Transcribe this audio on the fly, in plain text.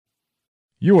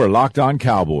You are Locked On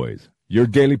Cowboys, your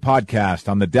daily podcast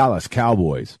on the Dallas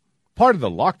Cowboys. Part of the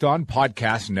Locked On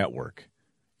Podcast Network.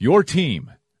 Your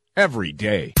team every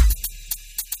day.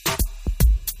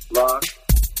 Locked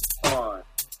On.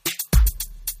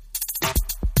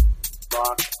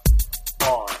 Locked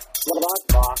On.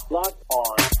 Locked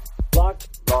On.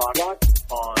 Locked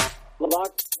On.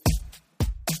 Locked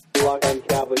On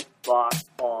Cowboys. Locked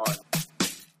On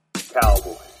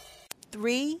Cowboys.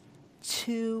 3,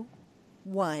 2,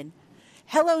 1.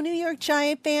 Hello, New York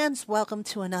Giant fans. Welcome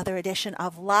to another edition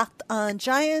of Locked On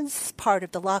Giants, part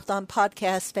of the Locked On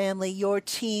Podcast family, your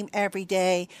team every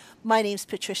day. My name's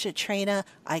Patricia Traina.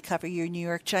 I cover your New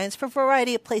York Giants for a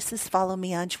variety of places. Follow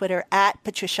me on Twitter at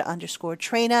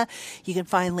Patricia_Traina. You can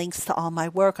find links to all my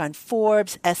work on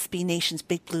Forbes, SB Nation's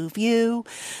Big Blue View,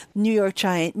 New York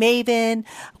Giant Maven,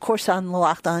 of course on the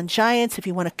Locked On Giants. If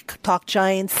you want to talk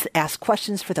Giants, ask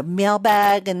questions for the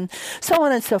mailbag, and so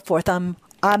on and so forth.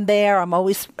 I'm there. I'm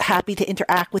always happy to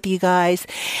interact with you guys.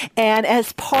 And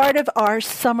as part of our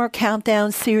summer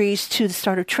countdown series to the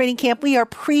start of training camp, we are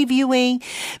previewing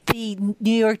the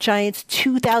New York Giants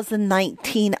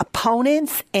 2019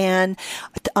 opponents. And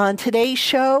on today's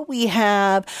show, we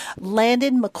have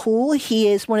Landon McCool. He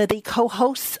is one of the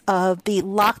co-hosts of the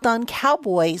Locked On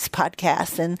Cowboys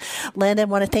podcast. And Landon,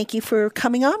 I want to thank you for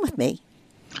coming on with me.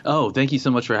 Oh, thank you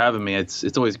so much for having me.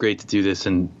 It's always great to do this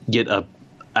and get a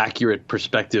accurate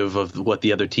perspective of what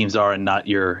the other teams are and not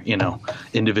your,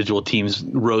 individual teams'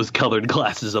 rose-colored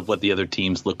glasses of what the other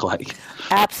teams look like.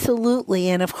 Absolutely.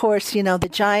 And of course, the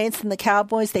Giants and the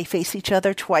Cowboys, they face each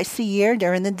other twice a year.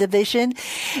 They're in the division.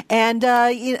 And,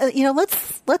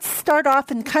 let's start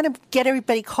off and kind of get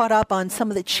everybody caught up on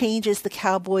some of the changes the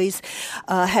Cowboys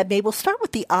have made. We'll start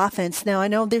with the offense. Now, I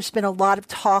know there's been a lot of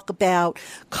talk about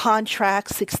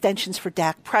contracts, extensions for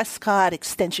Dak Prescott,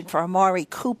 extension for Amari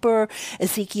Cooper,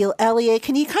 Ezekiel Elliott.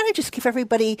 Can you kind of just give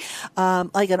everybody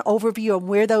like an overview of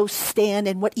where those stand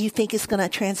and what you think is going to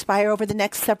transpire over the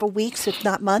next several weeks, if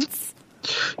not months?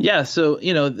 Yeah, so,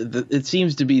 it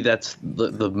seems to be that's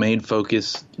the main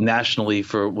focus nationally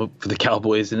for the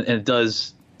Cowboys, and it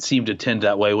does seem to tend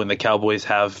that way when the Cowboys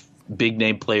have big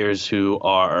name players who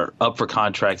are up for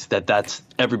contracts, that's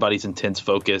everybody's intense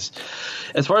focus.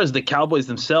 As far as the Cowboys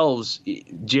themselves,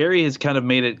 Jerry has kind of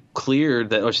made it clear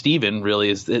that, or Steven really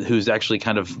is, who's actually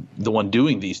kind of the one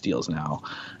doing these deals now,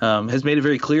 has made it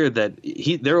very clear that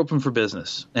they're open for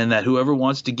business and that whoever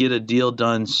wants to get a deal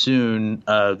done soon,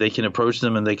 they can approach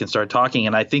them and they can start talking.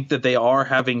 And I think that they are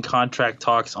having contract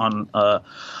talks on a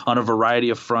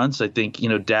variety of fronts. I think,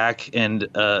 Dak and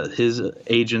his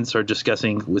agents are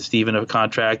discussing with Steven a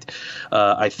contract.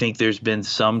 I think there's been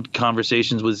some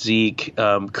conversations with Zeke.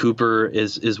 Cooper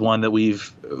is one that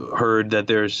we've heard that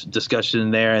there's discussion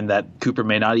in there, and that Cooper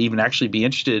may not even actually be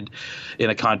interested in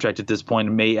a contract at this point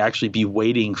and may actually be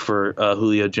waiting for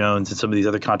Julio Jones and some of these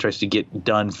other contracts to get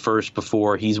done first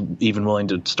before he's even willing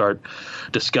to start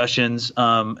discussions.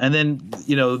 And then,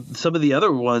 some of the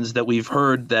other ones that we've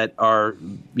heard that are,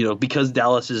 because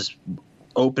Dallas is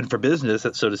open for business,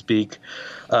 so to speak,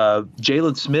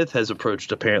 Jaylon Smith has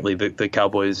approached apparently the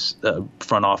Cowboys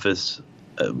front office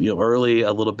early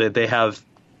a little bit. They have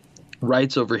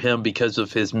rights over him because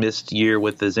of his missed year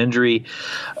with his injury.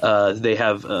 They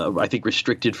have, I think,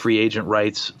 restricted free agent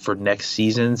rights for next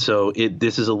season. So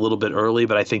this is a little bit early,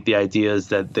 but I think the idea is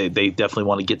that they definitely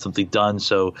want to get something done.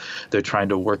 So they're trying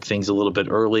to work things a little bit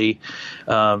early.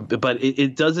 But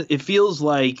it feels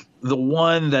like the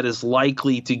one that is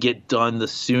likely to get done the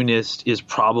soonest is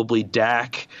probably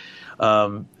Dak.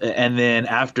 And then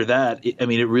after that,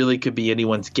 it really could be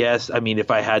anyone's guess. If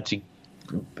I had to,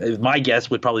 my guess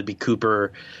would probably be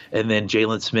Cooper and then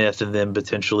Jaylon Smith, and then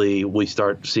potentially we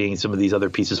start seeing some of these other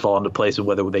pieces fall into place and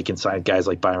whether they can sign guys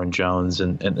like Byron Jones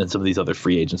and some of these other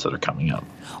free agents that are coming up.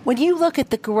 When you look at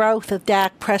the growth of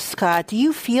Dak Prescott, do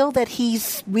you feel that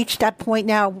he's reached that point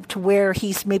now to where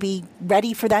he's maybe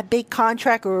ready for that big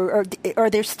contract, or are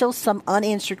there still some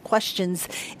unanswered questions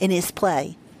in his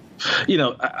play?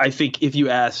 I think if you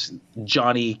ask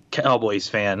Johnny Cowboys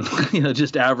fan,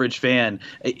 just average fan,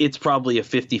 it's probably a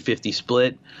 50-50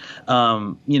 split.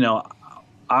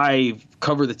 I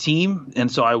cover the team,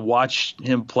 and so I watch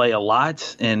him play a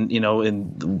lot. And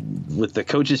with the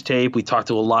coaches tape, we talk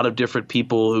to a lot of different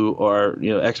people who are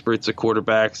experts at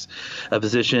quarterbacks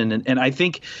position, and I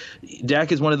think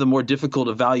Dak is one of the more difficult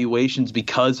evaluations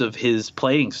because of his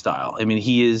playing style.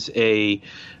 He is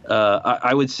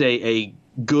I would say a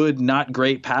good, not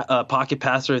great pocket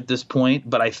passer at this point,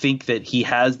 but I think that he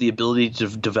has the ability to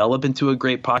develop into a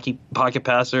great pocket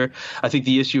passer. I think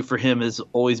the issue for him has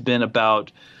always been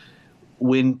about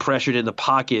when pressured in the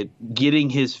pocket, getting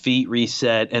his feet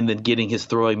reset and then getting his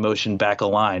throwing motion back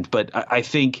aligned. But I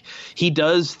think he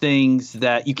does things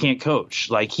that you can't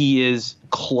coach. Like, he is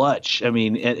clutch. I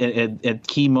mean, at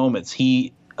key moments,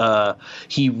 he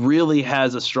really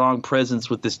has a strong presence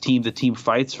with this team. The team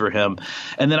fights for him.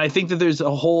 And then I think that there's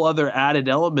a whole other added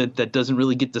element that doesn't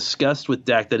really get discussed with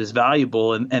Dak that is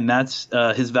valuable, and that's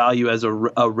his value as a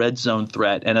red zone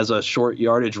threat and as a short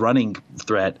yardage running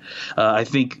threat. I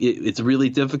think it's really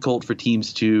difficult for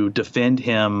teams to defend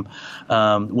him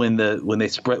when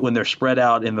they're spread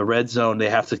out in the red zone. They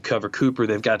have to cover Cooper.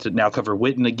 They've got to now cover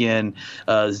Witten again,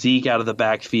 Zeke out of the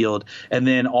backfield, and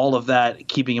then all of that,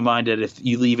 keeping in mind that if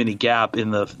you leave any gap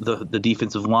in the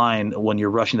defensive line when you're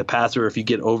rushing the passer, or if you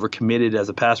get overcommitted as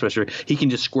a pass rusher, he can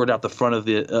just squirt out the front of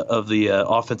the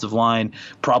offensive line,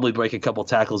 probably break a couple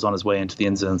tackles on his way into the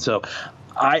end zone. So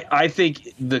I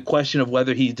think the question of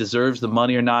whether he deserves the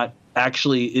money or not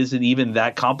actually isn't even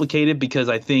that complicated, because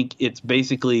I think it's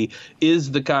basically,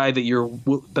 is the guy that you're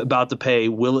about to pay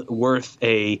worth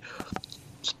a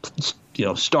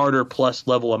starter plus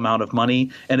level amount of money?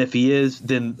 And if he is,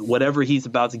 then whatever he's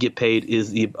about to get paid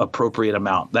is the appropriate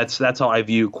amount. That's how I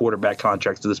view quarterback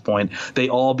contracts at this point. They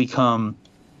all become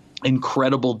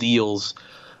incredible deals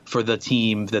for the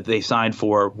team that they signed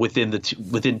for within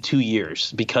 2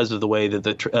 years, because of the way that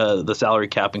the salary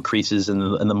cap increases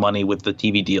and the money with the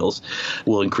TV deals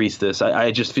will increase this.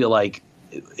 I just feel like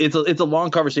it's a long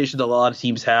conversation that a lot of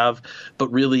teams have, but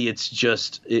really it's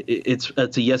just it's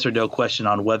a yes or no question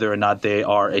on whether or not they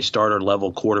are a starter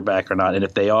level quarterback or not, and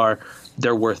if they are,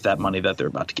 they're worth that money that they're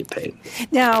about to get paid.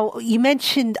 Now, you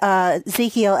mentioned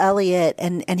Ezekiel Elliott,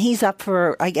 and he's up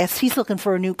for, I guess he's looking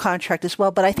for a new contract as well,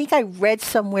 but I think I read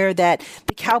somewhere that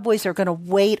the Cowboys are going to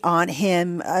wait on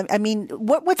him. I mean,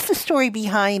 what's the story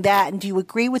behind that, and do you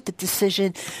agree with the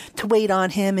decision to wait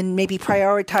on him and maybe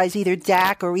prioritize either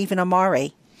Dak or even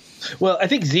Amari? Well, I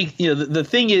think Zeke, the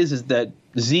thing is that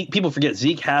Zeke, people forget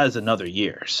Zeke has another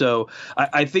year. So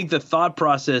I think the thought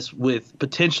process with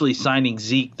potentially signing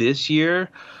Zeke this year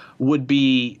would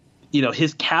be,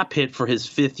 his cap hit for his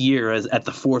fifth year at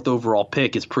the fourth overall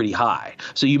pick is pretty high.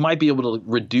 So you might be able to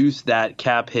reduce that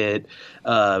cap hit,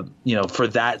 for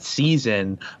that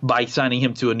season by signing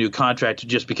him to a new contract,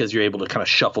 just because you're able to kind of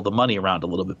shuffle the money around a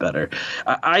little bit better.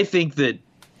 I think that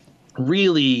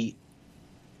really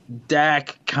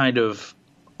Dak kind of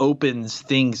opens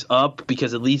things up,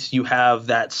 because at least you have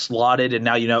that slotted, and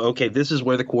now okay, this is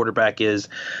where the quarterback is,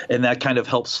 and that kind of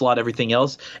helps slot everything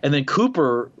else. And then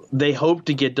Cooper, they hope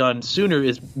to get done sooner,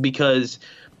 is because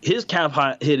his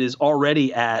cap hit is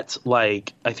already at I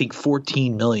think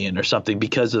 $14 million or something,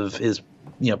 because of his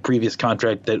previous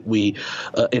contract that we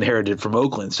inherited from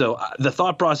Oakland. So the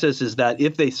thought process is that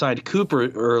if they signed Cooper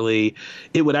early,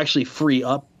 it would actually free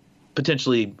up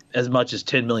potentially as much as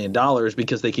 $10 million,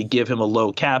 because they could give him a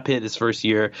low cap hit his first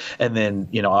year, and then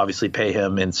obviously pay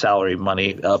him in salary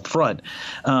money up front.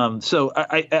 So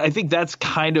I think that's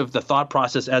kind of the thought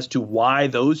process as to why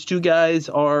those two guys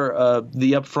are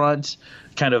the upfront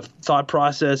kind of thought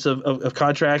process of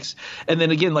contracts. And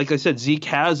then again, like I said, Zeke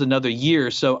has another year.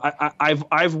 So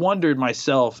I've wondered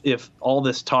myself if all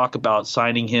this talk about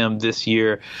signing him this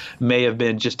year may have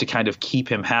been just to kind of keep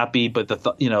him happy, but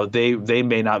they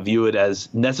may not view it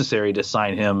as necessary to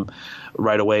sign him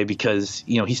right away, because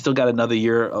he's still got another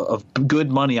year of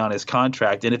good money on his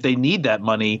contract. And if they need that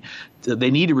money, they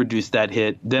need to reduce that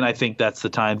hit, then I think that's the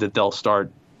time that they'll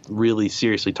start really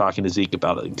seriously talking to Zeke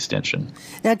about an extension.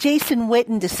 Now, Jason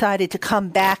Witten decided to come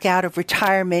back out of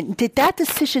retirement. Did that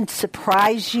decision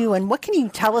surprise you? And what can you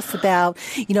tell us about,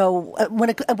 when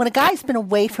a guy's been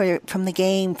away from the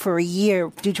game for a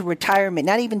year due to retirement,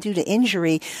 not even due to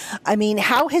injury, I mean,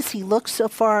 how has he looked so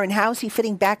far, and how is he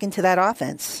fitting back into that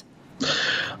offense?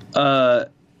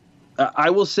 I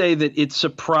will say that it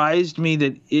surprised me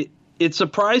that it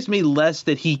surprised me less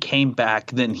that he came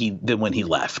back than when he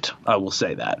left. I will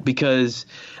say that, because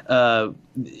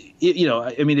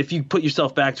if you put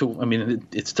yourself back to,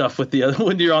 it's tough with the other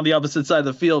when you're on the opposite side of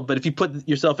the field, but if you put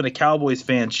yourself in a Cowboys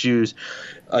fan's shoes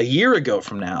a year ago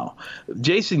from now,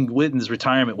 Jason Witten's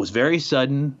retirement was very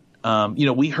sudden.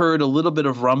 We heard a little bit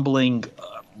of rumbling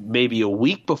maybe a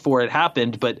week before it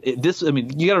happened, but you got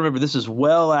to remember, this is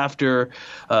well after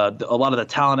a lot of the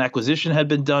talent acquisition had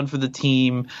been done for the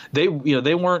team. They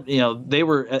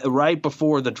were right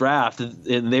before the draft,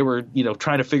 and they were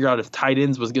trying to figure out if tight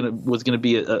ends was gonna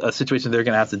be a situation they're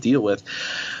gonna have to deal with.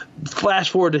 Flash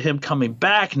forward to him coming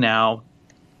back now.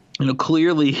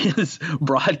 Clearly his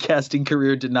broadcasting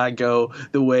career did not go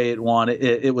the way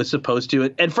it was supposed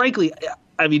to, and frankly,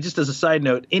 I mean, just as a side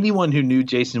note, anyone who knew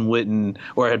Jason Witten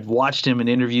or had watched him in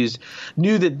interviews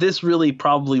knew that this really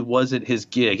probably wasn't his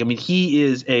gig. I mean, he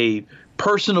is a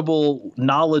personable,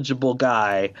 knowledgeable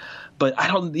guy, but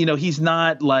he's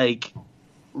not like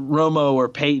Romo or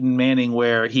Peyton Manning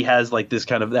where he has like that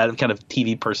kind of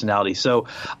TV personality. So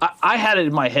I had it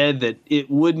in my head that it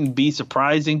wouldn't be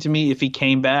surprising to me if he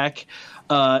came back.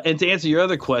 And to answer your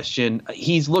other question,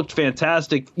 he's looked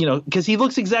fantastic, because he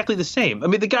looks exactly the same. I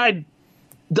mean, the guy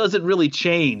doesn't really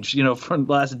change, from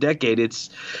the last decade. It's,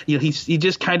 he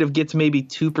just kind of gets maybe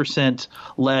 2%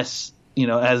 less,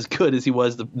 as good as he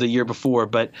was the year before.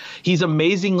 But he's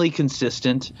amazingly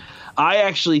consistent. I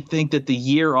actually think that the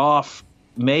year off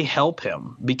may help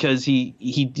him because he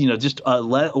just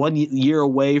 1 year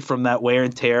away from that wear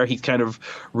and tear. He's kind of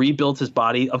rebuilt his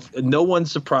body. No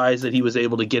one's surprised that he was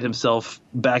able to get himself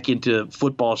back into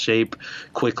football shape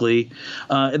quickly.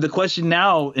 And the question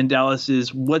now in Dallas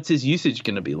is, what's his usage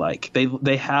going to be like?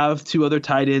 They have two other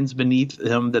tight ends beneath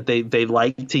him that they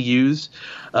like to use,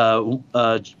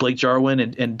 Blake Jarwin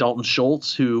and Dalton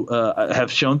Schultz, who have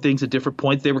shown things at different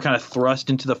points. They were kind of thrust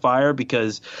into the fire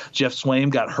because Jeff Swaim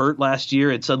got hurt last year,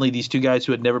 and suddenly these two guys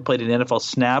who had never played an NFL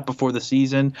snap before the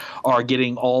season are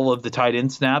getting all of the tight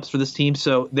end snaps for this team.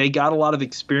 So they got a lot of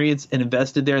experience and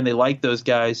invested there, and they like those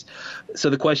guys. So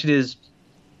the question is,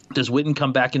 does Witten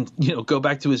come back and go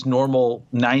back to his normal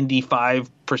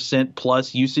 95%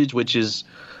 plus usage, which is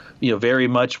very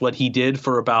much what he did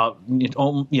for about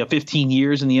 15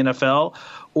 years in the NFL?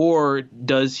 Or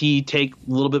does he take a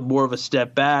little bit more of a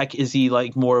step back? Is he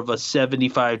like more of a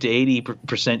 75 to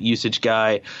 80% usage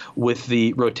guy with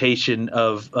the rotation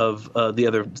of the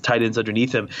other tight ends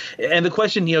underneath him? And the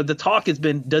question, the talk has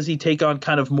been, does he take on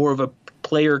kind of more of a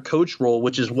player coach role,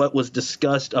 which is what was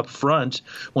discussed up front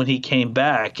when he came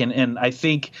back. And I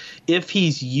think if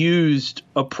he's used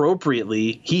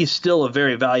appropriately, he's still a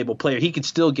very valuable player. He could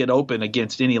still get open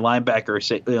against any linebacker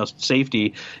or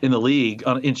safety in the league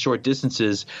in short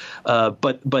distances.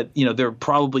 But there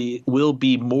probably will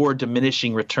be more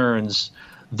diminishing returns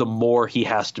the more he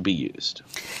has to be used.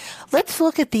 Let's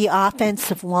look at the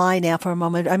offensive line now for a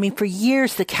moment. I mean, for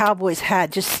years, the Cowboys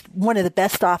had just one of the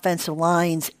best offensive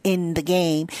lines in the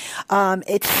game.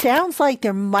 It sounds like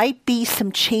there might be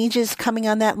some changes coming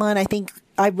on that line. I think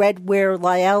I read where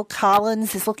La'el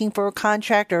Collins is looking for a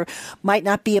contract or might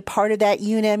not be a part of that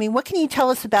unit. I mean, what can you tell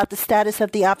us about the status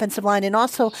of the offensive line? And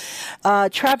also,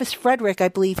 Travis Frederick, I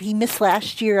believe, he missed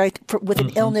last year with an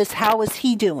illness. How is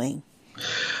he doing?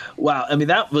 Wow. I mean,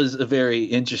 that was a very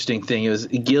interesting thing. It was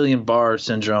Guillain-Barré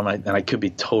syndrome, and I could be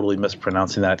totally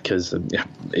mispronouncing that because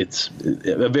it's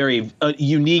a very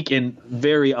unique and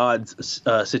very odd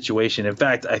situation. In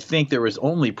fact, I think there was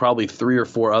only probably 3 or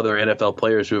 4 other NFL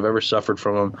players who have ever suffered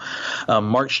from him.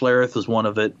 Mark Schlereth was one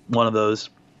of those,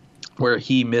 where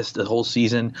he missed the whole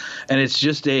season. And it's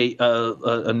just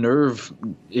a nerve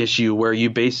issue where you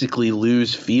basically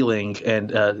lose feeling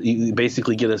and you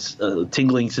basically get a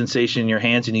tingling sensation in your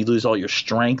hands and you lose all your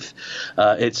strength.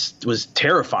 It was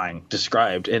terrifying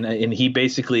described. And he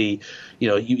basically,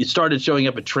 it started showing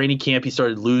up at training camp. He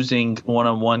started losing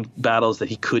one-on-one battles that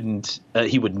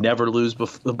he would never lose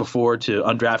before to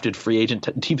undrafted free agent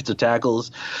defensive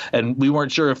tackles. And we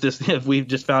weren't sure if we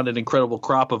just found an incredible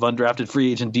crop of undrafted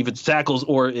free agent defensive tackles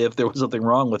or if there was something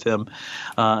wrong with him.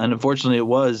 And unfortunately, it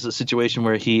was a situation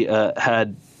where he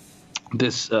had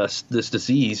this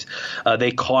disease.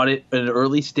 They caught it at an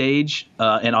early stage,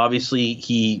 and obviously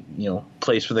he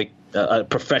plays for a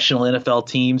professional NFL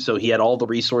team, so he had all the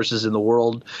resources in the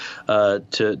world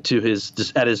at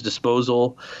his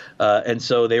disposal, and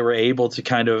so they were able to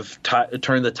kind of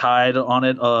turn the tide on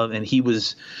it, and he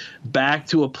was back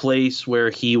to a place where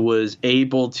he was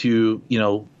able to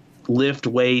lift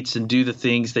weights and do the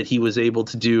things that he was able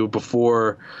to do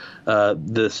before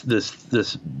this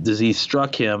disease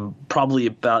struck him, probably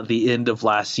about the end of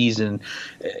last season.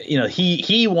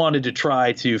 He wanted to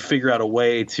try to figure out a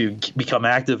way to become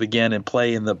active again and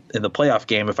play in the playoff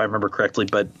game, if I remember correctly,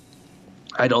 but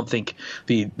I don't think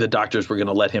the doctors were going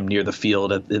to let him near the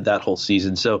field at that whole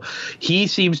season. So he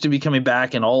seems to be coming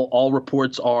back, and all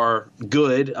reports are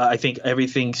good. I think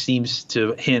everything seems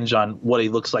to hinge on what he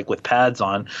looks like with pads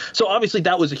on. So obviously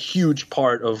that was a huge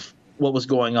part of what was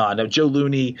going on. Now, Joe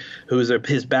Looney, who is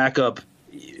his backup,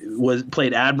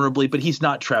 played admirably, but he's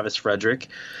not Travis Frederick.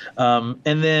 And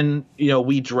then,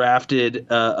 we drafted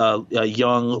a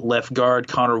young left guard,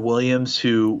 Connor Williams,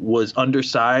 who was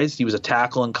undersized. He was a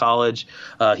tackle in college.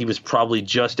 He was probably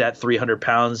just at 300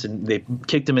 pounds, and they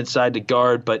kicked him inside to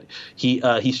guard, but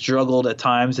he struggled at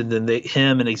times. And then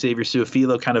him and Xavier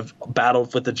Suafilo kind of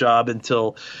battled with the job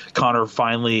until Connor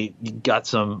finally got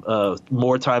some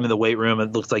more time in the weight room.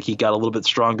 It looks like he got a little bit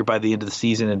stronger by the end of the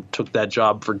season and took that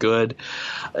job for good.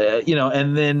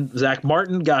 And then Zach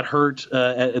Martin got hurt,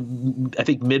 I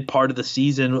think mid part of the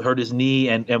season, hurt his knee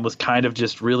and was kind of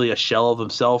just really a shell of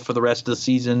himself for the rest of the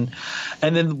season.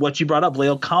 And then what you brought up,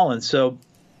 La'el Collins. So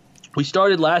we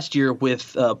started last year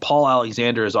with Paul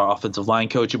Alexander as our offensive line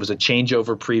coach. It was a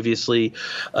changeover previously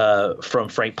from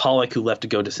Frank Pollock, who left to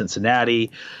go to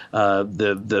Cincinnati. The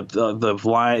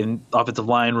offensive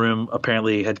line room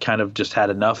apparently had kind of just had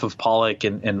enough of Pollock,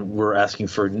 and were asking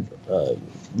for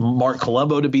Mark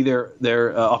Colombo to be their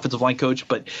offensive line coach.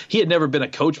 But he had never been a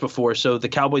coach before, so the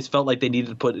Cowboys felt like they needed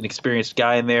to put an experienced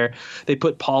guy in there. They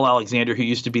put Paul Alexander, who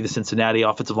used to be the Cincinnati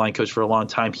offensive line coach for a long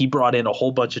time. He brought in a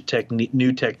whole bunch of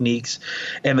new techniques.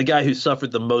 And the guy who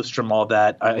suffered the most from all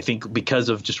that, I think because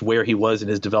of just where he was in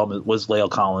his development, was La'el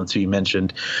Collins, who you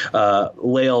mentioned.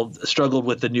 La'el struggled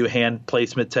with the new hand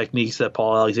placement techniques that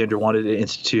Paul Alexander wanted to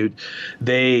institute.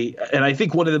 And I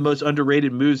think one of the most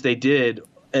underrated moves they did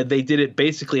it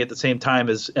basically at the same time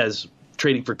as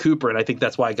trading for Cooper, and I think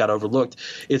that's why it got overlooked,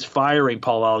 is firing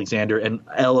Paul Alexander and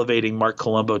elevating Mark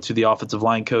Colombo to the offensive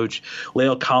line coach.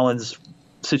 La'el Collins'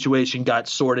 situation got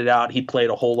sorted out. He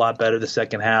played a whole lot better the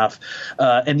second half.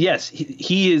 And yes,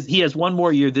 he has one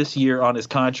more year this year on his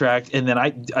contract, and then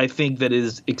I think that it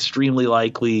is extremely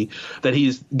likely that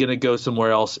he's going to go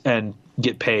somewhere else and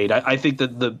get paid. I think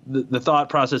that the thought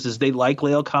process is they like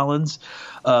La'el Collins,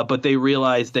 but they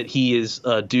realize that he is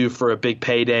due for a big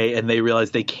payday, and they realize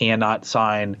they cannot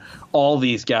sign all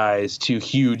these guys to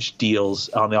huge deals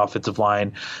on the offensive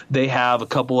line. They have a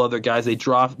couple other guys. They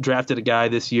drafted a guy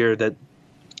this year, that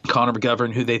Connor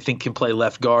McGovern, who they think can play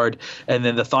left guard. And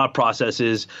then the thought process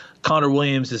is Connor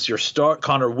Williams is your start.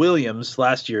 Connor Williams,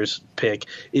 last year's pick,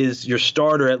 is your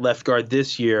starter at left guard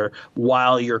this year,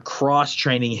 while you're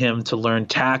cross-training him to learn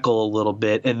tackle a little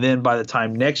bit. And then by the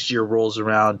time next year rolls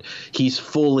around, he's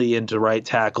fully into right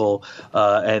tackle,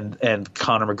 and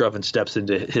Connor McGovern steps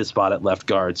into his spot at left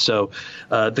guard. So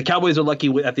the Cowboys are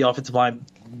lucky at the offensive line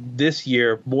this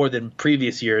year, more than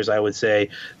previous years, I would say.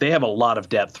 They have a lot of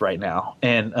depth right now,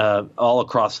 and all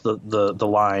across the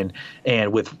line.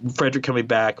 And with Frederick coming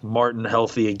back, Martin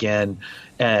healthy again,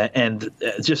 and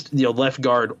just left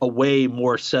guard, a way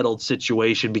more settled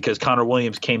situation, because Connor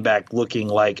Williams came back looking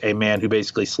like a man who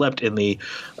basically slept in the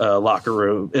locker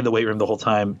room, in the weight room the whole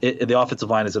time. The offensive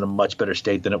line is in a much better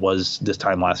state than it was this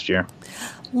time last year.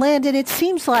 Landon, it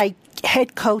seems like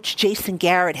head coach Jason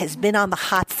Garrett has been on the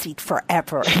hot seat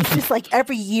forever. It's just like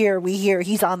every year we hear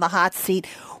he's on the hot seat.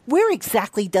 Where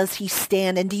exactly does he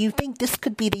stand? And do you think this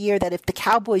could be the year that if the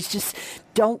Cowboys just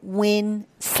don't win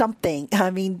something,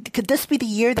 could this be the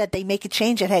year that they make a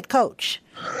change at head coach?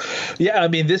 Yeah,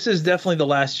 this is definitely the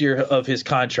last year of his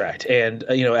contract. And,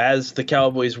 as the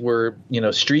Cowboys were,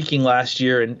 streaking last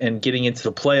year and getting into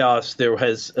the playoffs, there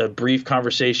was a brief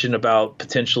conversation about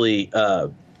potentially,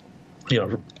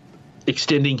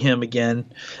 extending him again.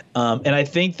 And I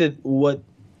think that what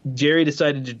Jerry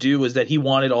decided to do was that he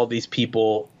wanted all these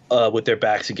people with their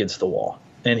backs against the wall.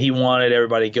 And he wanted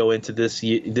everybody to go into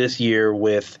this year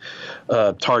with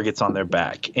targets on their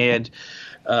back. And,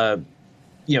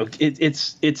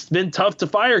 it's been tough to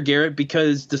fire Garrett,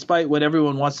 because despite what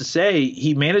everyone wants to say,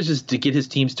 he manages to get his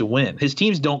teams to win. His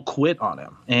teams don't quit on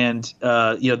him. And,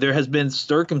 there has been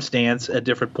circumstance at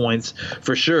different points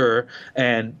for sure.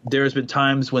 And there has been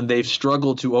times when they've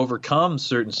struggled to overcome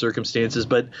certain circumstances,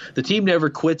 but the team never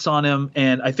quits on him.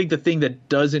 And I think the thing that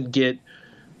doesn't get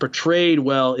portrayed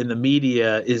well in the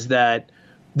media is that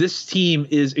this team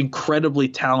is incredibly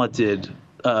talented,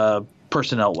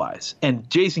 personnel-wise. And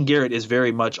Jason Garrett is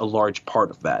very much a large part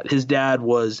of that. His dad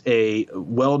was a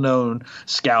well-known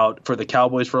scout for the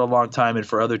Cowboys for a long time and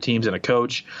for other teams, and a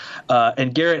coach.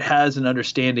 And Garrett has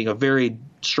a very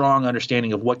strong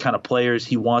understanding of what kind of players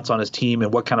he wants on his team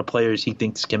and what kind of players he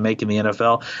thinks can make in the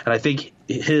NFL. And I think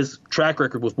his track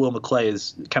record with Will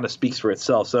McClay kind of speaks for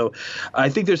itself. So I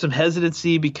think there's some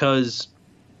hesitancy because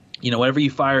whenever you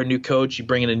fire a new coach, you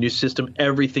bring in a new system,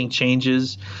 everything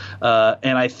changes.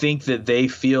 And I think that they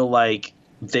feel like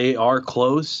they are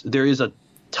close. There is a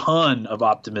ton of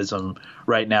optimism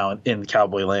right now in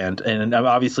Cowboy land. And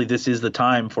obviously this is the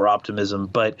time for optimism.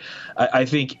 But I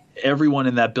think everyone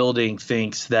in that building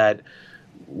thinks that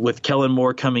with Kellen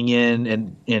Moore coming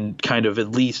in and kind of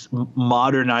at least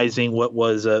modernizing what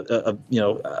was a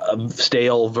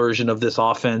stale version of this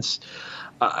offense.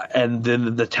 And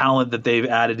then the talent that they've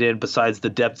added in, besides the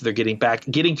depth they're getting back,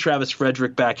 getting Travis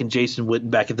Frederick back and Jason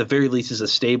Witten back, at the very least, is a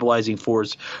stabilizing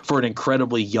force for an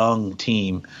incredibly young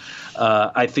team.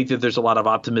 I think that there's a lot of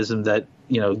optimism that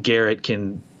Garrett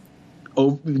can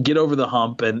get over the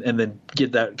hump and then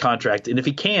get that contract. And if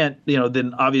he can't,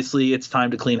 then obviously it's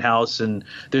time to clean house, and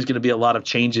there's going to be a lot of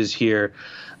changes here,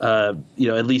 at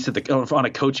least on a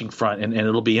coaching front, and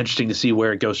it'll be interesting to see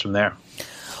where it goes from there.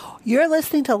 You're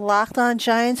listening to Locked On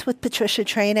Giants with Patricia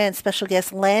Traina and special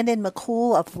guest Landon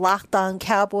McCool of Locked On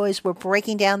Cowboys. We're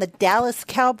breaking down the Dallas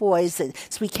Cowboys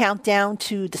as we count down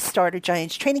to the start of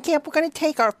Giants training camp. We're going to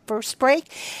take our first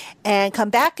break and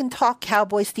come back and talk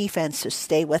Cowboys defense, so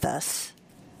stay with us.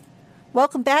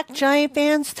 Welcome back, Giant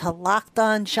fans, to Locked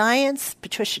On Giants.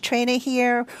 Patricia Traina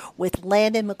here with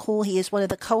Landon McCool. He is one of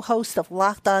the co-hosts of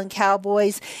Locked On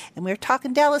Cowboys, and we're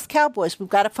talking Dallas Cowboys. We've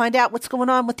got to find out what's going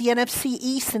on with the NFC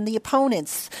East and the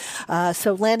opponents.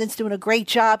 So Landon's doing a great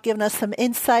job giving us some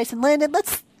insights. And Landon,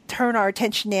 let's turn our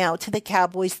attention now to the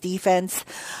Cowboys defense.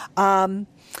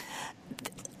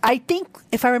 I think,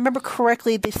 if I remember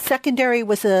correctly, the secondary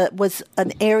was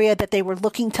an area that they were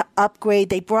looking to upgrade.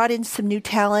 They brought in some new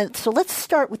talent. So let's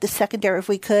start with the secondary, if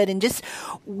we could, and just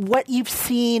what you've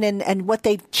seen and what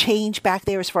they've changed back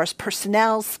there as far as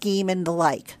personnel, scheme, and the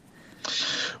like.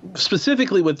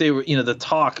 Specifically, what they were, the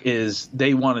talk is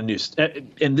they want a new,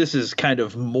 and this is kind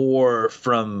of more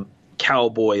from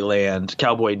Cowboy land,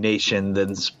 Cowboy Nation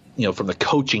than from the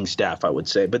coaching staff, I would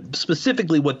say. But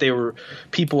specifically what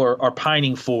people are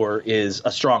pining for is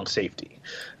a strong safety.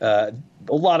 A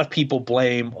lot of people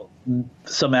blame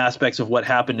some aspects of what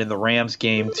happened in the Rams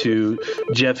game to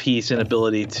Jeff Heath's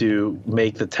inability to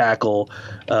make the tackle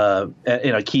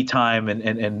in a key time,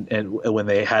 and when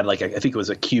they had I think it was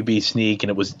a QB sneak,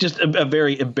 and it was just a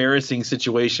very embarrassing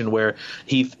situation where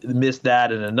Heath missed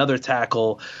that and another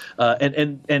tackle,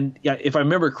 and if I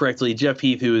remember correctly, Jeff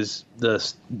Heath, who is the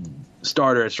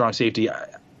starter at strong safety,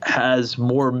 has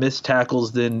more missed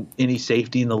tackles than any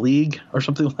safety in the league or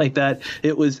something like that.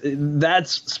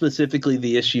 That's specifically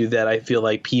the issue that I feel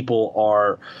like people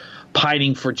are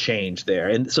pining for change there.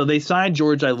 And so they signed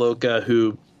George Iloka,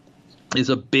 who is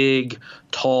a big,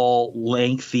 tall,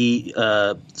 lengthy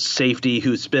safety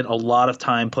who spent a lot of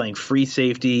time playing free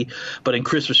safety. But in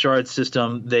Chris Richard's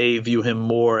system, they view him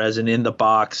more as an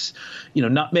in-the-box,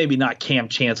 not Cam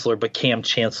Chancellor, but Cam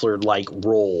Chancellor-like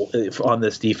role on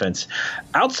this defense.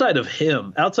 Outside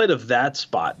of that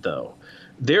spot, though,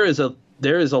 there is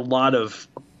a lot of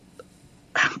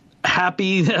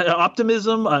happy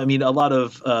optimism. I mean, a lot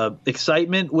of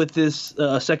excitement with this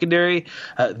secondary.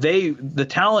 The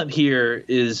talent here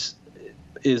is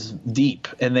deep,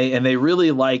 and they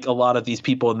really like a lot of these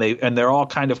people, and they're all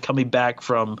kind of coming back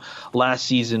from last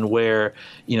season where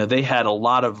they had a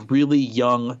lot of really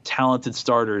young, talented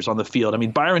starters on the field. I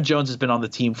mean, Byron Jones has been on the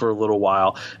team for a little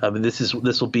while. I mean, this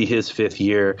will be his fifth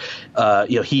year.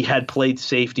 He had played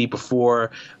safety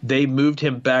before. They moved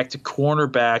him back to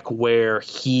cornerback, where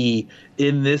he,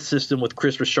 in this system with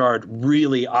Chris Richard,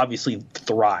 really obviously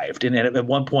thrived, and at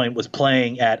one point was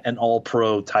playing at an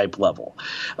all-pro type level.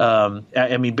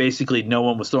 I mean, basically no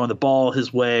one was throwing the ball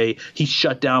his way. He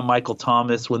shut down Michael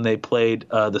Thomas when they played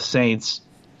the Saints.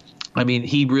 I mean,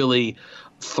 he really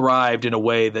thrived in a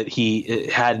way that he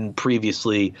hadn't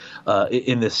previously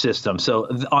in this system. So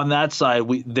on that side,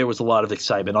 there was a lot of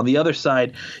excitement. On the other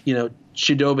side,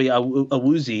 Chidobe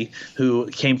Awuzie, who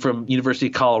came from University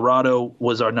of Colorado,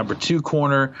 was our number 2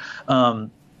 corner.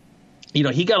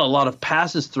 He got a lot of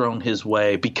passes thrown his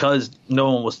way because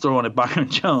no one was throwing at Byron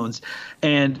Jones.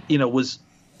 And, was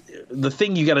the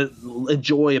thing you got to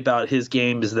enjoy about his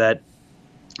game is that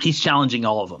he's challenging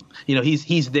all of them.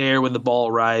 He's there when the ball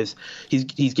arrives. He's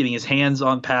getting his hands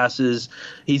on passes.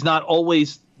 He's not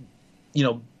always,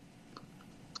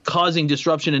 causing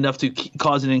disruption enough to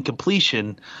cause an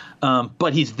incompletion,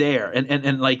 but he's there.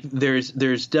 And there's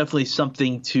definitely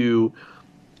something to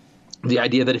the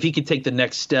idea that if he could take the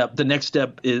next step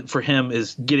for him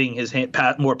is getting his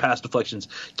more pass deflections,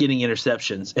 getting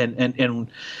interceptions, and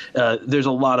there's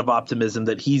a lot of optimism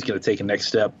that he's going to take a next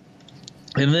step.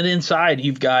 And then inside,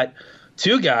 you've got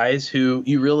 2 guys who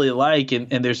you really like, and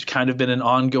there's kind of been an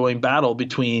ongoing battle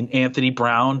between Anthony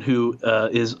Brown, who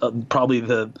is probably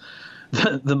the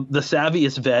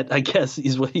savviest vet, I guess,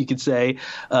 is what you could say.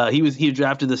 He was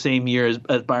drafted the same year as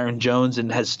Byron Jones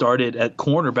and has started at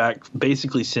cornerback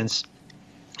basically since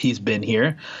he's been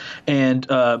here. And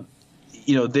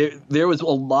there was a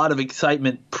lot of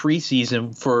excitement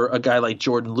preseason for a guy like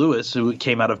Jordan Lewis, who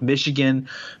came out of Michigan,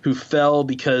 who fell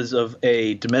because of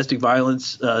a domestic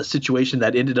violence situation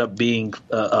that ended up being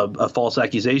a false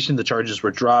accusation. The charges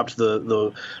were dropped.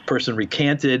 The person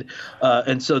recanted,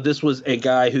 and so this was a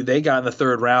guy who they got in the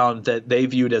third round that they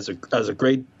viewed as a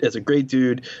great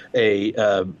dude,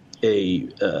 a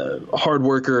hard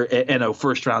worker and a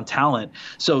first round talent.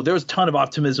 So there was a ton of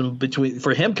optimism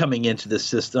for him coming into this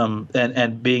system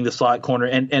and being the slot corner.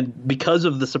 And because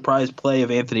of the surprise play of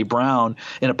Anthony Brown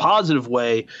in a positive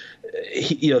way,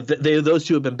 those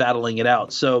two have been battling it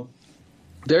out. So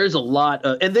there's a lot,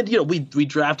 and then we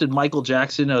drafted Michael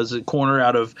Jackson as a corner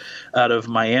out of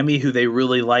Miami, who they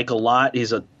really like a lot.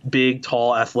 He's a big,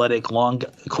 tall, athletic, long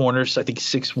corner. So I think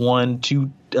 6'1",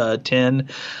 210.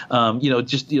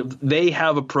 They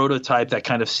have a prototype, that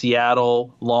kind of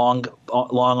Seattle long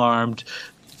armed,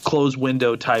 closed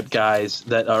window type guys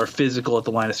that are physical at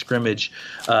the line of scrimmage,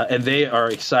 and they are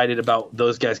excited about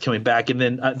those guys coming back. And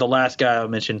then the last guy I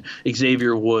mentioned,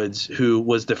 Xavier Woods, who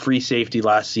was the free safety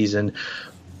last season.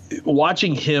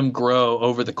 Watching him grow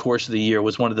over the course of the year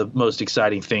was one of the most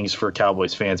exciting things for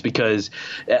Cowboys fans, because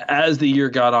as the year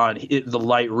got on, the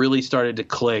light really started to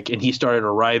click, and he started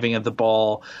arriving at the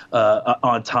ball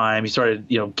on time. He started,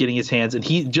 getting his hands, and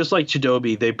he, just like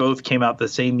Chidobe, they both came out the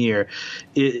same year.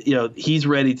 He's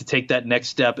ready to take that next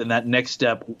step, and that next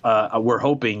step, we're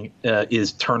hoping,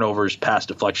 is turnovers, pass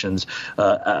deflections,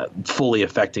 fully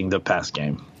affecting the pass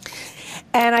game.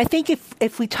 And I think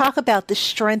if we talk about the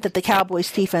strength of the Cowboys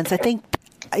defense, I think,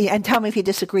 and tell me if you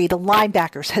disagree, the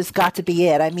linebackers has got to be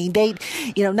it. I mean, they,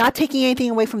 not taking anything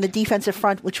away from the defensive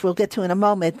front, which we'll get to in a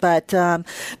moment, but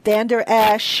Vander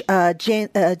Esch,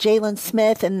 Jalen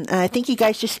Smith, and I think you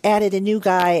guys just added a new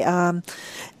guy.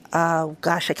 I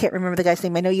can't remember the guy's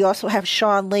name. I know you also have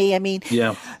Sean Lee. I mean,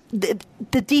 yeah. The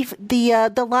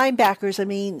linebackers. I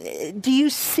mean, do you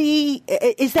see,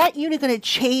 is that unit going to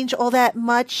change all that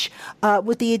much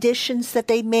with the additions that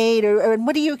they made, or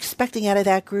what are you expecting out of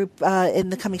that group in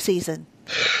the coming season?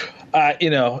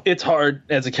 It's hard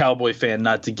as a Cowboy fan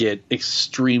not to get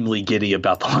extremely giddy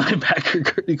about the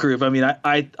linebacker group. I mean,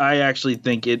 I actually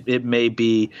think it may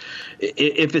be,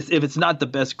 if it's not the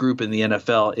best group in the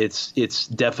NFL, it's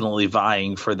definitely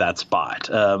vying for that spot.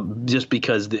 Just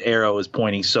because the arrow is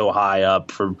pointing so high up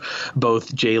for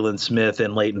both Jalen Smith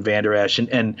and Leighton Vander Esch,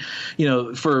 and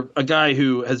for a guy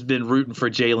who has been rooting for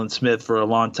Jalen Smith for a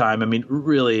long time. I mean,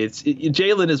 really,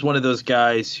 Jalen is one of those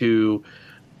guys who,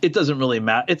 it doesn't really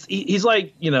matter. He's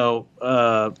like,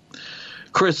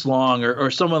 Chris Long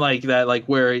or someone like that, like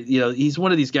where, he's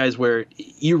one of these guys where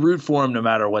you root for him no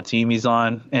matter what team he's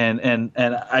on. And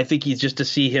I think he's just, to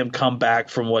see him come back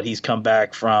from what he's come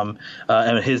back from,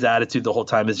 and his attitude the whole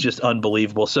time is just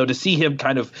unbelievable. So to see him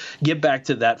kind of get back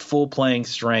to that full playing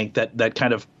strength, that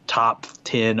kind of top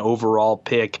 10 overall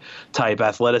pick type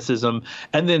athleticism,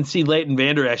 and then see Leighton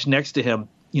Vander Esch next to him,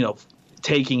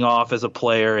 taking off as a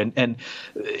player, and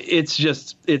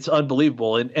it's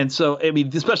unbelievable. And so, I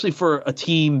mean, especially for a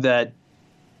team that,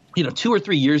 2 or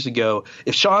 3 years ago,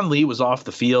 if Sean Lee was off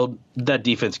the field, that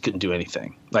defense couldn't do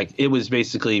anything. Like, it was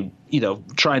basically,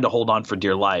 trying to hold on for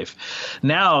dear life.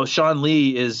 Now, Sean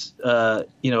Lee is,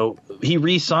 he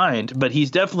re-signed, but he's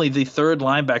definitely the third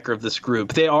linebacker of this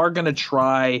group. They are going to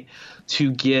try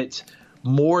to get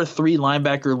more 3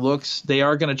 linebacker looks. They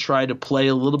are going to try to play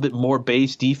a little bit more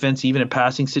base defense, even in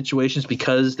passing situations,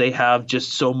 because they have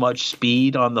just so much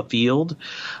speed on the field.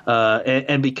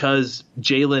 And because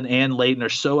Jalen and Leighton are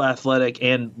so athletic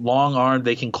and long-armed,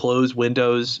 they can close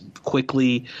windows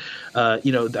quickly. I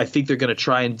think they're going to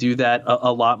try and do that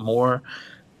a lot more.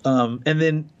 And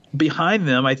then behind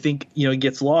them, I think, it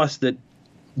gets lost that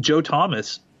Joe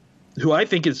Thomas, who I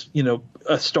think is,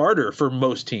 a starter for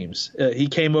most teams. He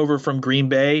came over from Green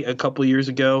Bay a couple of years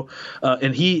ago,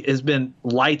 and he has been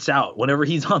lights out whenever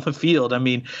he's on the field. I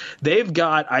mean, they've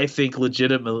got, I think,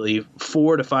 legitimately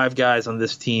 4 to 5 guys on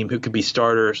this team who could be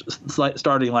starting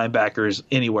linebackers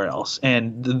anywhere else.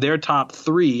 And their top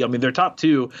 3, I mean, their top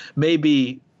 2 may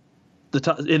be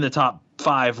in the top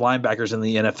 5 linebackers in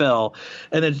the NFL,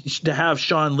 and then to have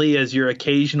Sean Lee as your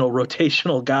occasional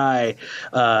rotational guy,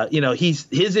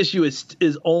 his issue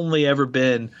is only ever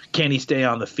been, can he stay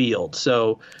on the field?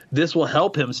 So this will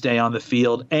help him stay on the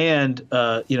field and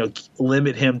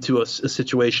limit him to a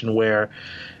situation where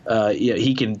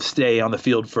he can stay on the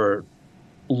field for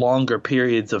longer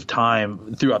periods of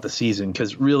time throughout the season,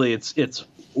 because really it's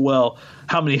well,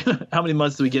 how many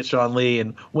months do we get Sean Lee,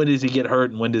 and when does he get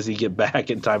hurt, and when does he get back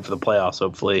in time for the playoffs,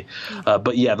 hopefully.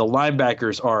 But yeah, the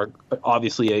linebackers are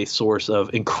obviously a source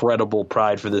of incredible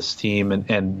pride for this team,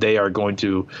 and they are going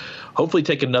to hopefully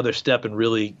take another step and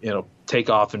really, take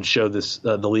off and show this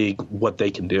the league what they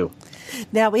can do.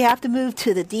 Now we have to move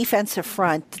to the defensive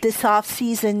front. This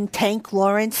offseason, Tank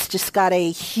Lawrence just got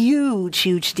a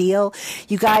huge deal.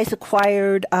 You guys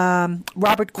acquired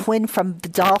Robert Quinn from the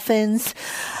Dolphins.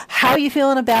 How are you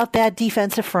feeling about that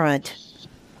defensive front?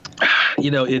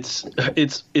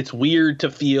 It's weird to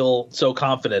feel so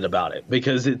confident about it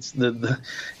because it's the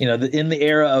in the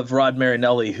era of Rod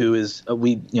Marinelli, who is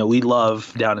we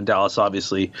love down in Dallas,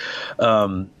 obviously.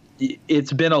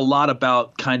 It's been a lot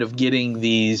about kind of getting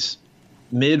these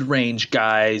mid-range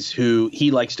guys who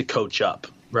he likes to coach up,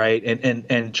 right,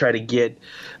 and try to get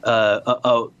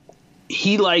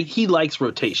he likes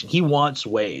rotation. He wants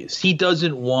waves. He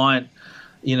doesn't want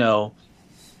he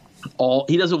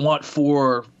doesn't want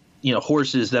four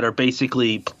horses that are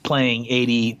basically playing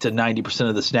 80 to 90%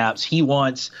 of the snaps. He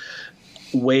wants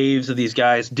waves of these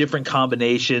guys, different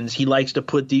combinations. He likes to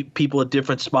put people at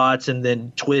different spots and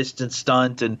then twist and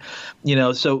stunt. And,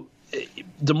 so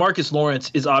DeMarcus Lawrence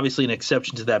is obviously an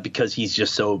exception to that because he's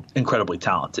just so incredibly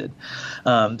talented.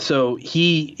 So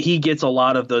he gets a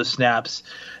lot of those snaps.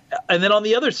 And then on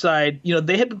the other side,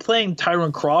 they had been playing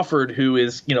Tyron Crawford, who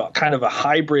is, kind of a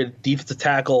hybrid defensive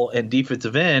tackle and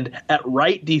defensive end at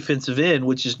right defensive end,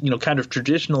 which is, kind of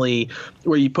traditionally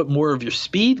where you put more of your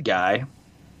speed guy.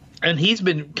 And he's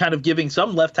been kind of giving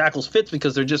some left tackles fits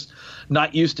because they're just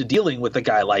not used to dealing with a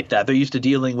guy like that. They're used to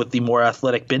dealing with the more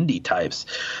athletic bendy types.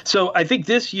 So I think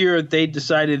this year they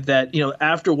decided that,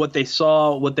 after what they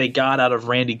saw, what they got out of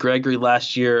Randy Gregory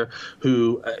last year,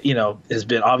 who, has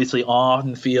been obviously on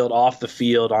the field, off the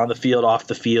field, on the field, off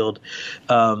the field,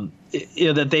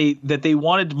 that they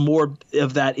wanted more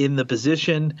of that in the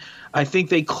position. I think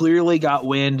they clearly got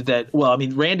wind that,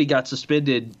 Randy got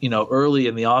suspended, early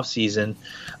in the offseason.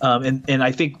 And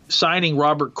I think signing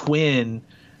Robert Quinn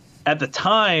at the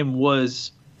time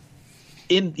was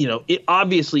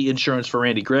obviously insurance for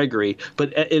Randy Gregory,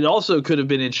 but it also could have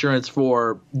been insurance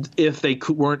for if they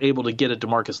weren't able to get a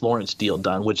DeMarcus Lawrence deal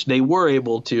done, which they were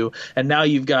able to. And now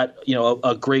you've got,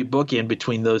 a great bookend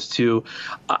between those two.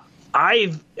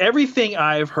 Everything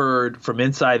I've heard from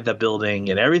inside the building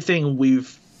and everything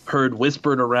we've heard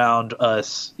whispered around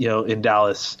us, in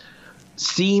Dallas,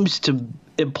 seems to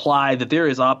imply that there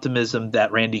is optimism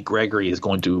that Randy Gregory is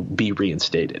going to be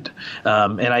reinstated.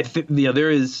 And I think,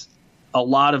 there is a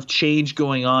lot of change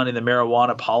going on in the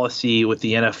marijuana policy with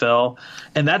the NFL.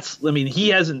 And he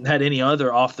hasn't had any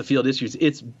other off the field issues.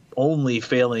 It's only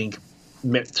failing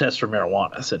tests for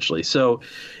marijuana, essentially. So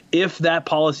if that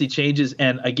policy changes,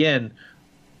 and again,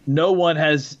 no one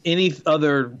has any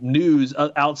other news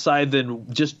outside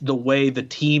than just the way the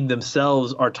team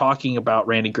themselves are talking about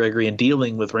Randy Gregory and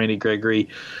dealing with Randy Gregory.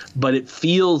 But it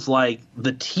feels like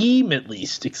the team at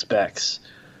least expects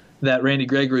that Randy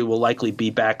Gregory will likely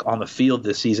be back on the field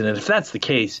this season. And if that's the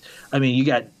case, you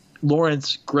got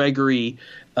Lawrence, Gregory,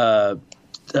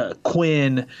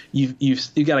 Quinn.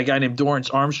 You've got a guy named Dorrance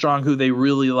Armstrong who they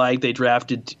really like. They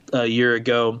drafted a year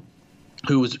ago.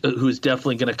 Who is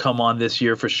definitely going to come on this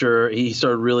year for sure. He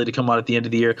started really to come on at the end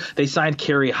of the year. They signed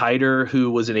Kerry Hyder, who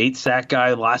was an 8-sack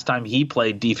guy last time he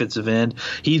played defensive end.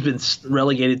 He's been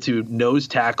relegated to nose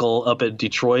tackle up at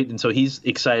Detroit, and so he's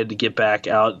excited to get back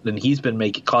out. And he's been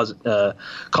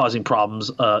causing problems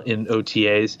in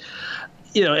OTAs.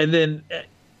 And then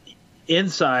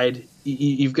inside,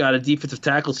 you've got a defensive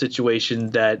tackle situation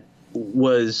that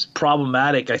was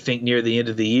problematic, I think, near the end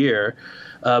of the year.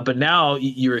 But now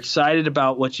you're excited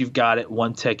about what you've got at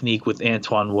One Technique with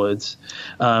Antoine Woods.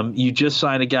 You just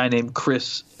signed a guy named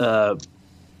Chris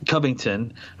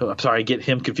Covington. I'm sorry, I get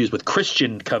him confused with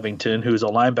Christian Covington, who's a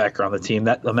linebacker on the team.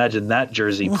 Imagine that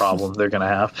jersey problem they're going to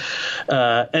have.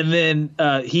 And then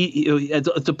he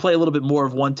to play a little bit more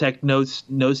of One Tech nose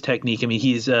technique.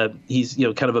 He's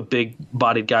kind of a big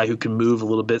bodied guy who can move a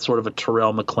little bit, sort of a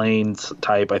Terrell McLean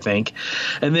type, I think.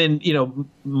 And then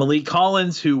Malik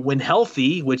Collins, who when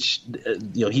healthy, which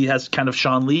he has kind of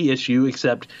Sean Lee issue,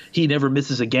 except he never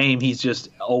misses a game. He's just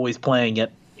always playing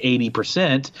at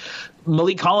 80%.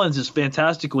 Malik Collins is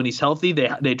fantastic when he's healthy.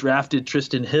 They drafted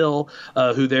Tristan Hill,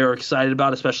 who they're excited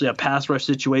about, especially on pass rush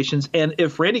situations. And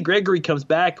if Randy Gregory comes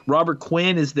back, Robert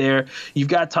Quinn is there. You've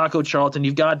got Taco Charlton.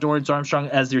 You've got Dorrance Armstrong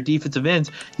as their defensive ends.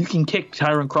 You can kick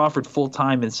Tyron Crawford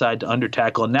full-time inside to under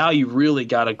tackle. And now you've really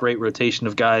got a great rotation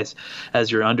of guys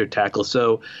as your under tackle.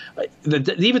 So the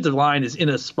defensive line is in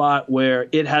a spot where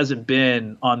it hasn't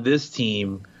been on this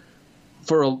team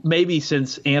maybe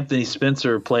since Anthony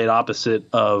Spencer played opposite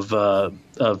of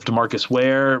DeMarcus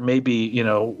Ware, maybe, we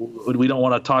don't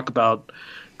want to talk about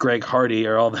Greg Hardy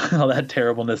or all that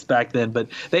terribleness back then, but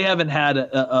they haven't had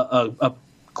a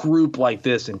group like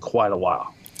this in quite a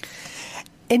while.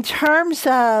 In terms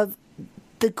of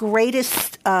the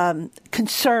greatest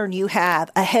concern you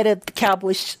have ahead of the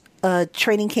Cowboys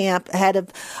training camp, ahead of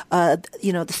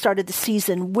the start of the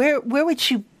season, where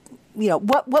would you,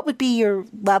 what would be your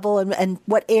level, and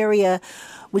what area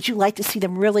would you like to see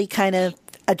them really kind of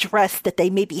address that they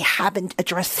maybe haven't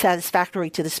addressed satisfactorily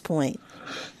to this point?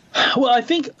 Well, I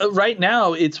think right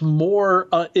now it's more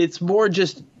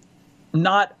just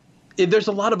not. There's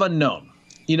a lot of unknown,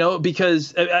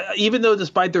 because even though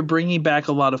despite they're bringing back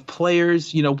a lot of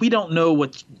players, we don't know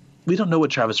what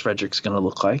Travis Frederick's going to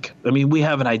look like. I mean, we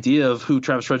have an idea of who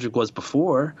Travis Frederick was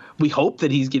before. We hope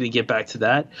that he's going to get back to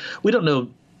that. We don't know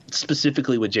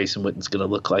specifically what Jason Witten's going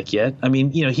to look like yet. I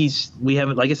mean, we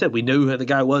haven't, like I said, we knew who the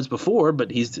guy was before,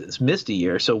 but he's missed a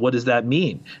year. So what does that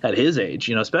mean at his age,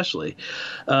 especially?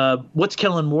 What's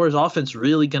Kellen Moore's offense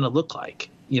really going to look like?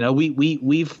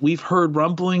 We've heard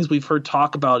rumblings, we've heard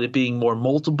talk about it being more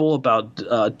multiple, about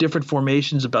different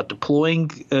formations, about deploying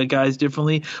guys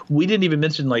differently. We didn't even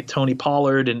mention like Tony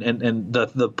Pollard and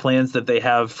the plans that they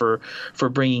have for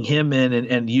bringing him in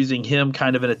and using him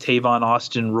kind of in a Tavon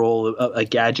Austin role, a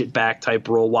gadget back type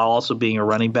role, while also being a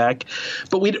running back.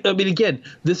 But again,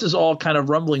 this is all kind of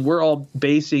rumbling. We're all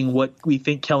basing what we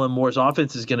think Kellen Moore's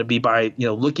offense is going to be by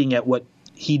looking at what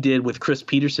he did with Chris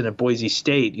Peterson at Boise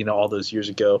State, all those years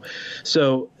ago.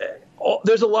 So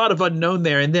there's a lot of unknown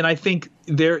there. And then I think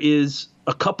there is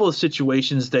a couple of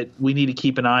situations that we need to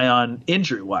keep an eye on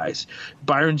injury-wise.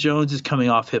 Byron Jones is coming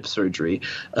off hip surgery.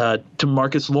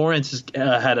 DeMarcus Lawrence has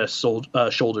had a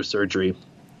shoulder surgery.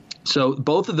 So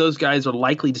both of those guys are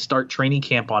likely to start training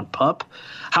camp on PUP.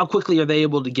 How quickly are they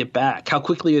able to get back? How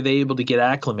quickly are they able to get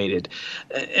acclimated?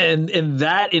 And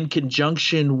that in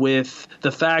conjunction with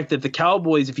the fact that the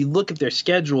Cowboys, if you look at their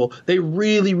schedule, they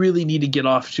really, really need to get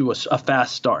off to a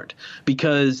fast start,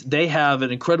 because they have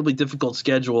an incredibly difficult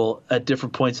schedule at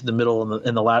different points in the middle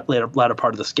and the latter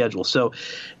part of the schedule. So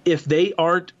if they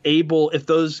aren't able, if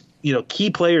those key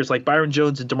players like Byron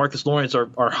Jones and DeMarcus Lawrence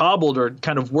are hobbled or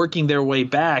kind of working their way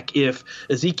back, if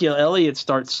Ezekiel Elliott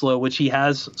starts slow, which he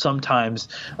has sometimes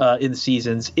in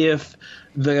seasons, if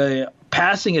the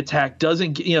passing attack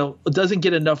doesn't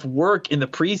get enough work in the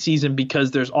preseason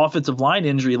because there's offensive line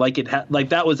injury, like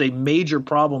that was a major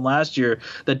problem last year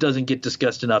that doesn't get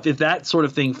discussed enough. If that sort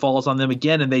of thing falls on them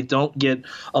again and they don't get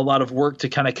a lot of work to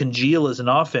kind of congeal as an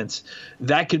offense,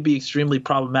 that could be extremely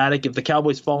problematic. If the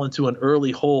Cowboys fall into an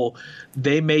early hole,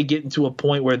 they may get into a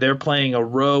point where they're playing a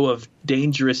row of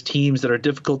dangerous teams that are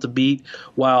difficult to beat,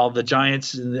 while the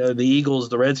Giants, the Eagles,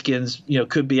 the Redskins,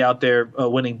 could be out there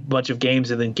winning a bunch of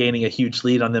games and then gaining a huge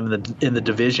lead on them in the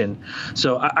division.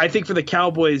 So I think for the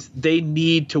Cowboys, they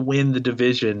need to win the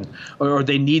division, or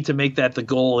they need to make that the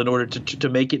goal in order to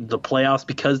make it into the playoffs,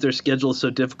 because their schedule is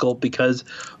so difficult because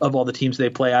of all the teams they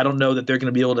play. I don't know that they're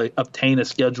going to be able to obtain a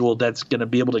schedule that's going to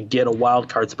be able to get a wild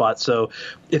card spot. So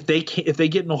if they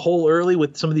get in a hole early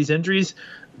with some of these injuries,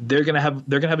 they're going to have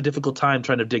a difficult time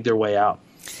trying to dig their way out.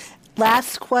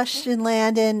 Last question,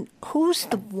 Landon. Who's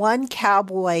the one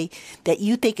Cowboy that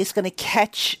you think is going to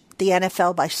catch the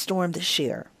NFL by storm this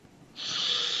year?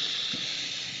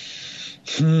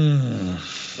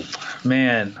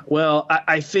 Man. Well,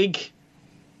 I think,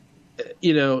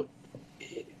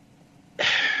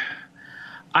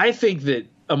 I think that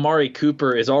Amari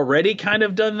Cooper has already kind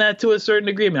of done that to a certain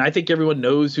degree. I mean, I think everyone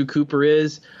knows who Cooper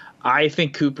is. I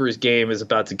think Cooper's game is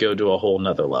about to go to a whole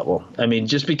nother level. I mean,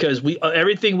 just because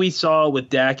everything we saw with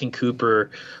Dak and Cooper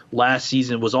last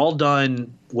season was all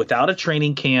done without a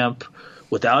training camp,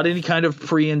 without any kind of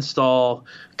pre-install.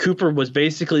 Cooper was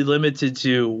basically limited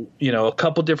to, a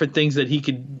couple different things that he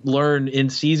could learn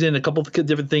in season, a couple of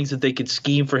different things that they could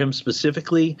scheme for him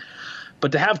specifically.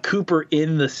 But to have Cooper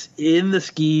in the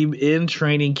scheme, in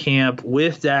training camp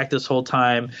with Dak this whole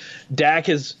time, Dak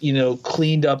has,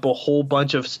 cleaned up a whole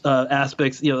bunch of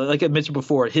aspects. Like I mentioned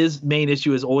before, his main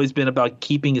issue has always been about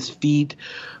keeping his feet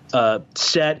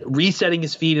resetting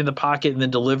his feet in the pocket and then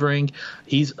delivering.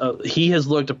 He has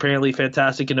looked apparently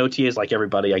fantastic in OTAs, like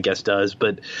everybody I guess does.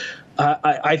 But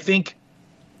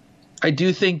I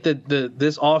do think that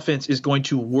this offense is going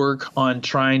to work on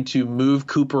trying to move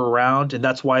Cooper around, and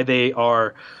that's why they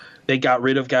got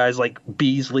rid of guys like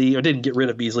Beasley, or didn't get rid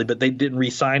of Beasley, but they didn't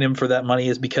re-sign him for that money,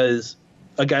 is because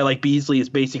a guy like Beasley is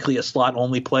basically a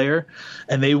slot-only player,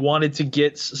 and they wanted to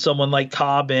get someone like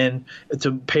Cobb in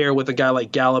to pair with a guy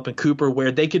like Gallup and Cooper,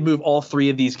 where they could move all three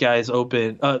of these guys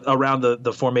open around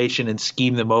the formation and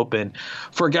scheme them open.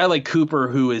 For a guy like Cooper,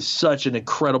 who is such an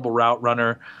incredible route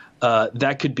runner,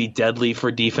 that could be deadly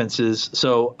for defenses.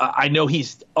 So I know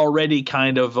he's already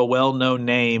kind of a well-known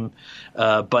name,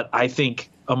 but I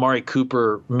think Amari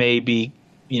Cooper may be,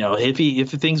 if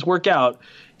things work out,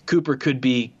 Cooper could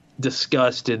be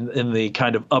discussed in the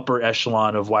kind of upper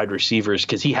echelon of wide receivers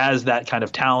because he has that kind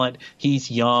of talent.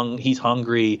 He's young. He's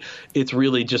hungry. It's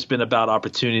really just been about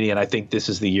opportunity, and I think this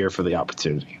is the year for the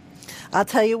opportunity. I'll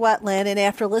tell you what, Landon,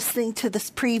 after listening to this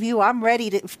preview, I'm ready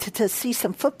to see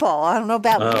some football. I don't know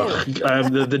about you.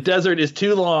 The desert is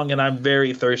too long, and I'm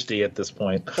very thirsty at this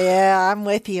point. Yeah, I'm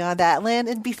with you on that.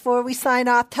 Landon, before we sign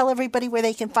off, tell everybody where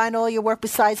they can find all your work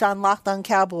besides on Locked On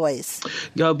Cowboys.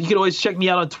 You can always check me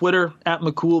out on Twitter,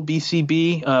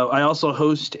 @McCoolBCB. I also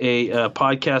host a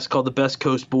podcast called The Best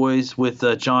Coast Boys with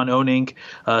John Oning,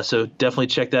 so definitely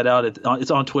check that out.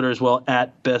 It's on Twitter as well,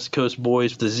 @Best Coast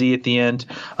Boys with a Z at the end.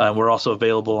 We're also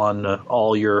available on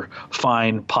all your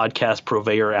fine podcast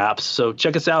purveyor apps. So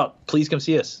check us out. Please come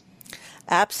see us.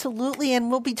 Absolutely. And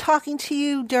we'll be talking to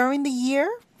you during the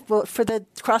year for the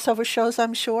crossover shows,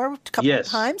 I'm sure, a couple of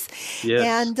times. Yes.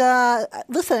 And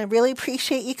listen, I really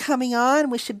appreciate you coming on.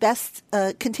 Wish you best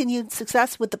continued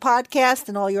success with the podcast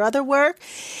and all your other work.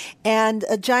 And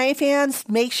Giant fans,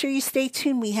 make sure you stay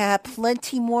tuned. We have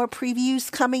plenty more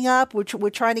previews coming up. We're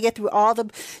trying to get through all the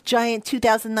Giant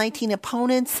 2019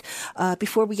 opponents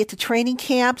before we get to training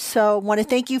camp. So I want to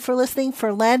thank you for listening.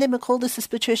 For Landon McCool, this is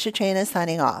Patricia Traina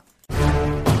signing off.